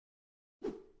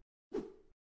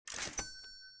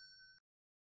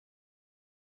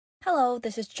Hello,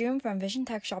 this is June from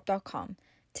VisionTechShop.com.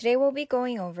 Today we'll be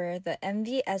going over the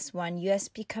MVS1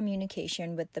 USB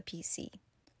communication with the PC.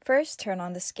 First, turn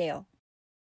on the scale.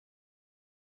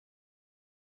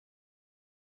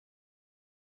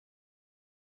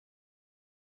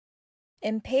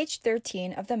 In page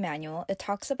 13 of the manual, it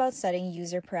talks about setting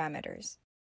user parameters.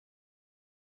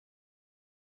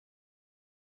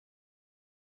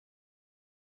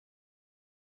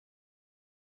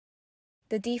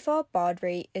 The default baud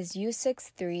rate is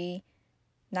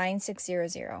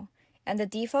U639600, and the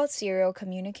default serial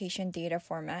communication data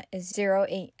format is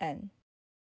 08N.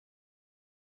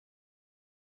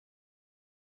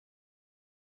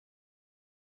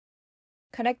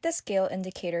 Connect the scale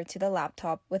indicator to the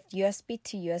laptop with USB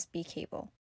to USB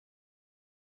cable.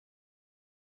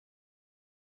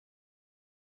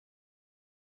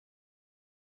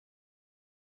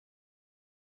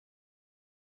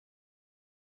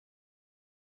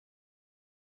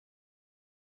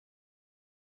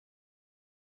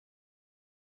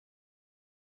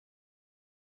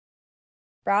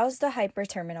 Browse the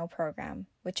Hyperterminal program,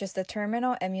 which is the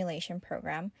terminal emulation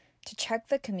program, to check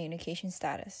the communication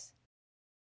status.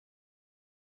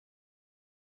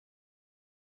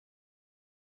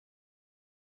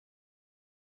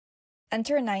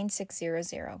 Enter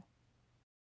 9600.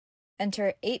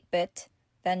 Enter 8-bit,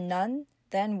 then none,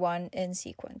 then 1 in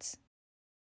sequence.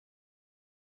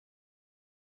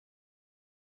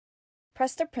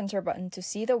 Press the printer button to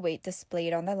see the weight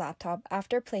displayed on the laptop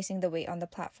after placing the weight on the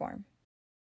platform.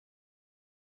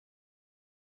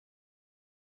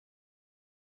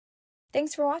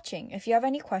 Thanks for watching. If you have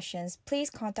any questions, please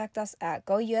contact us at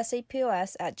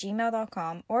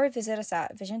gousapos@gmail.com or visit us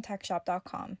at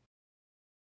visiontechshop.com.